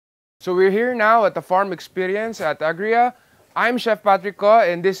So we're here now at the farm experience at Agria. I'm Chef Patrick Ko,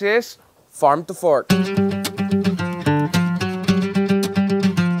 and this is Farm to Fork.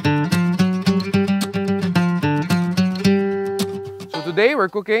 So today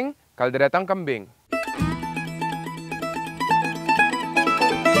we're cooking Kalderetang Kambing.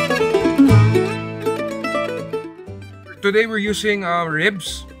 Today we're using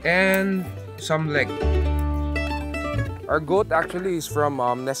ribs and some leg. Our goat actually is from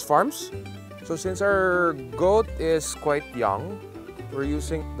Nest Farms. So since our goat is quite young, we're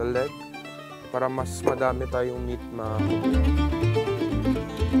using the leg para mas madami tayong meat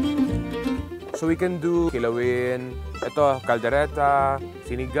So we can do kilawin, ito, kaldereta,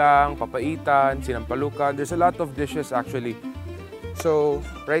 sinigang, papaitan, sinampalukan. There's a lot of dishes actually. So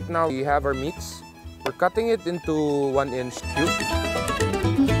right now we have our meats. We're cutting it into 1-inch cube.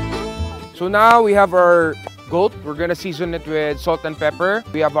 So now we have our goat. We're gonna season it with salt and pepper.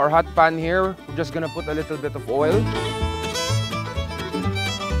 We have our hot pan here. We're just gonna put a little bit of oil.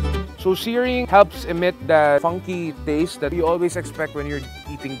 So searing helps emit that funky taste that you always expect when you're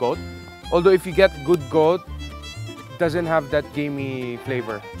eating goat. Although if you get good goat, it doesn't have that gamey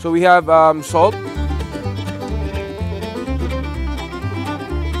flavor. So we have salt.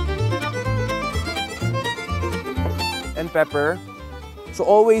 And pepper. So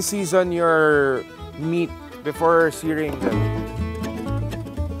always season your meat before searing them.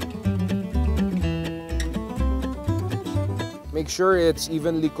 Make sure it's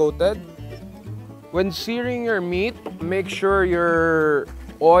evenly coated. When searing your meat, make sure your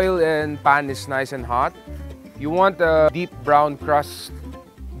oil and pan is nice and hot. You want a deep brown crust.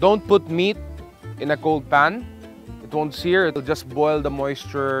 Don't put meat in a cold pan. It won't sear, it'll just boil the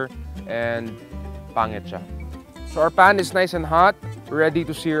moisture and pangit siya. So our pan is nice and hot, ready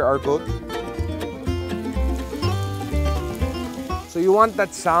to sear our goat. So you want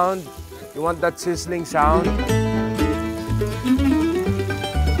that sound, you want that sizzling sound.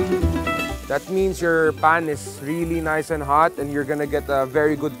 That means your pan is really nice and hot and you're gonna get a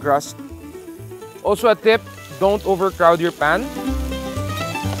very good crust. Also a tip, don't overcrowd your pan.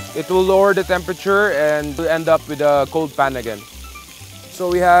 It will lower the temperature and you'll end up with a cold pan again. So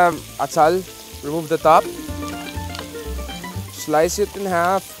we have atsal, remove the top. Slice it in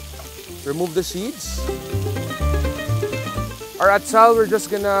half, remove the seeds. Our atsal, we're just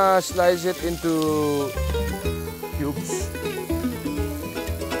gonna slice it into cubes.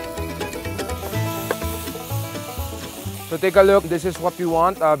 So take a look, this is what we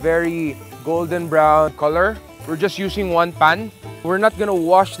want, a very golden brown color. We're just using one pan. We're not gonna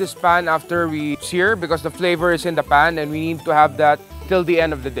wash this pan after we sear because the flavor is in the pan and we need to have that till the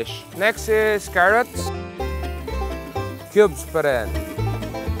end of the dish. Next is carrots. Cubes pa rin.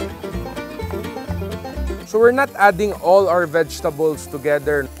 So we're not adding all our vegetables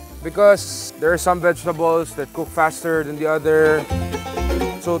together because there are some vegetables that cook faster than the other.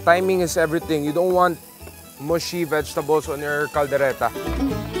 So timing is everything. You don't want mushy vegetables on your caldereta.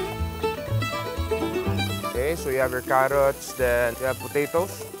 Okay, so you have your carrots, then you have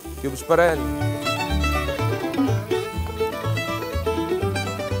potatoes. Cubes pa rin.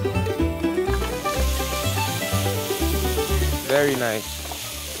 Very nice.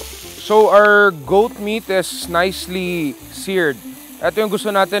 So our goat meat is nicely seared. Ito yung gusto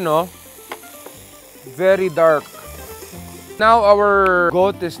natin, no? Very dark. Now our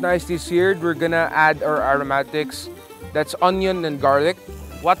goat is nicely seared. We're gonna add our aromatics. That's onion and garlic.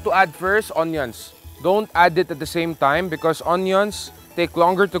 What to add first? Onions. Don't add it at the same time because onions take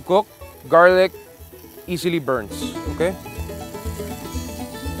longer to cook. Garlic easily burns. Okay?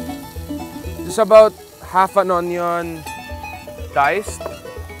 Just about half an onion diced.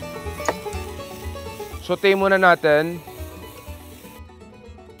 Saute muna natin.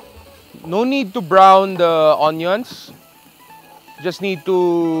 No need to brown the onions. Just need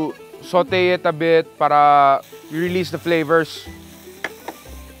to saute it a bit para release the flavors.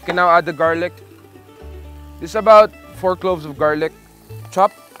 You can now add the garlic. This is about 4 cloves of garlic.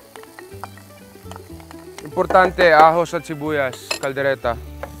 Chop. Importante, ahos at sibuyas, kaldereta,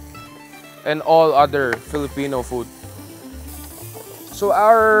 and all other Filipino food. So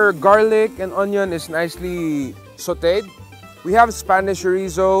our garlic and onion is nicely sauteed. We have Spanish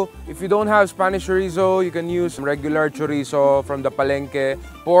chorizo. If you don't have Spanish chorizo, you can use regular chorizo from the palengke.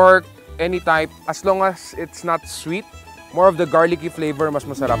 Pork, any type, as long as it's not sweet. More of the garlicky flavor, mas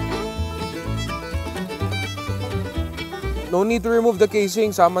masarap. No need to remove the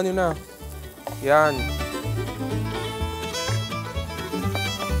casing, sama nyo na. Yan.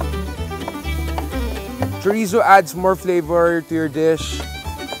 Chorizo adds more flavor to your dish.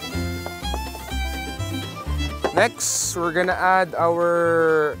 Next, we're gonna add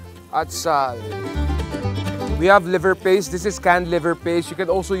our atsal. We have liver paste. This is canned liver paste. You can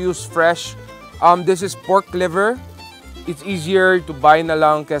also use fresh. This is pork liver. It's easier to buy na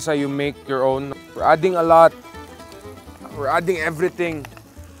lang kesa you make your own. We're adding a lot. We're adding everything.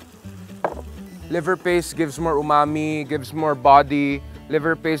 Liver paste gives more umami, gives more body.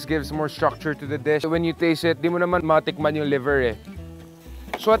 Liver paste gives more structure to the dish. When you taste it, di mo naman matikman yung liver eh.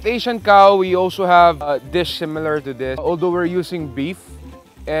 So at Asian Cow, we also have a dish similar to this. Although we're using beef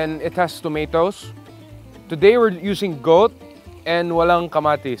and it has tomatoes. Today we're using goat and walang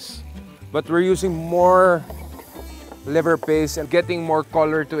kamatis. But we're using more liver paste and getting more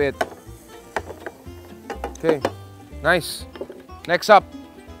color to it. Okay, nice. Next up,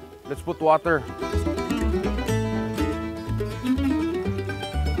 let's put water.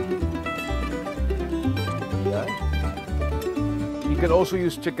 You can also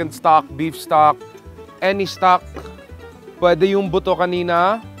use chicken stock, beef stock, any stock. Pwede yung buto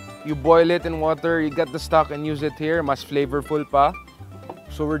kanina, you boil it in water, you get the stock and use it here, mas flavorful pa.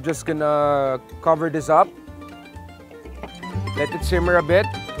 So we're just gonna cover this up. Let it simmer a bit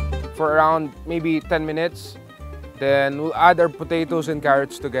for around maybe 10 minutes. Then we'll add our potatoes and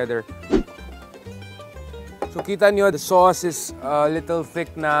carrots together. So kita nyo, the sauce is a little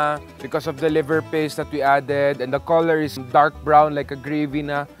thick na because of the liver paste that we added. And the color is dark brown like a gravy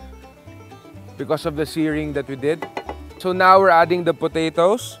na because of the searing that we did. So now we're adding the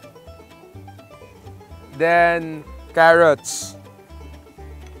potatoes. Then carrots.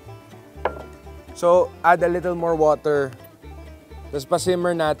 So add a little more water. Tapos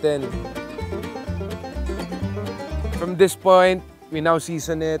pasimmer natin. From this point, we now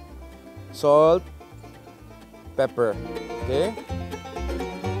season it. Salt. Pepper. Okay?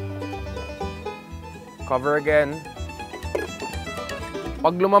 Cover again.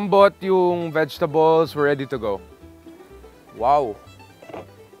 Pag lumambot yung vegetables, we're ready to go. Wow!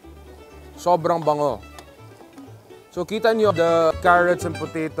 Sobrang bango. So kita nyo, the carrots and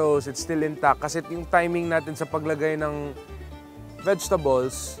potatoes, it's still intact. Kasi yung timing natin sa paglagay ng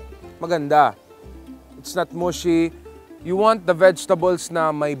vegetables, maganda. It's not mushy. You want the vegetables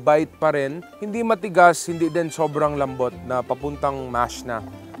na may bite pa rin. Hindi matigas, hindi din sobrang lambot na papuntang mash na.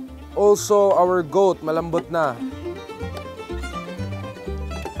 Also, our goat, malambot na.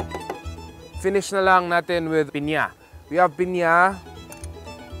 Finish na lang natin with pinya. We have pinya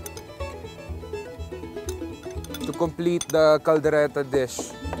to complete the caldereta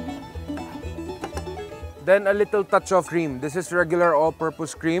dish. Then a little touch of cream. This is regular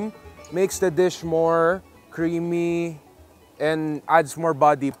all-purpose cream. Makes the dish more creamy and adds more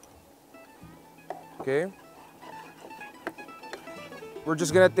body. Okay? We're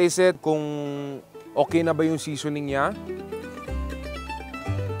just gonna taste it kung okay na ba yung seasoning niya.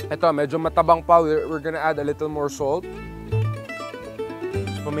 Ito, medyo matabang pa. We're gonna add a little more salt.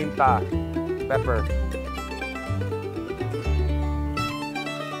 Paminta. Pepper.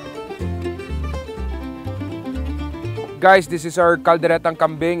 Guys, this is our Kalderetang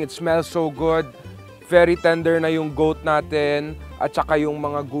Kambing. It smells so good. Very tender na yung goat natin at saka yung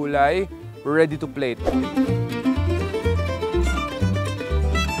mga gulay. We're ready to plate.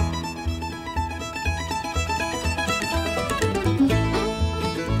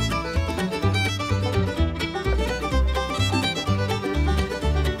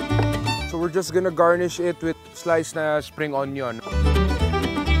 So we're just gonna garnish it with sliced na spring onion.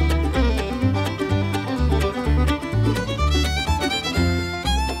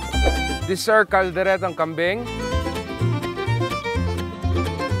 This is our Kalderetang Kambing.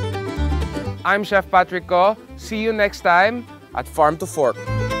 I'm Chef Patrick Ko. See you next time at Farm to Fork.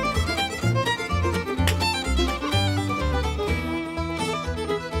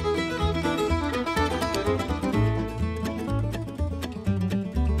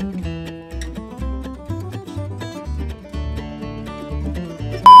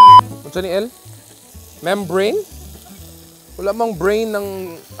 Ano ni El? Membrane? Wala mang brain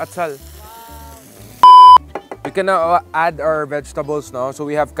ng atsal. We can now add our vegetables now. So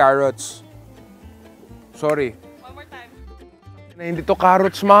we have carrots. Sorry. One more time. Hindi to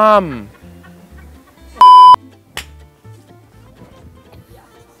carrots, ma'am.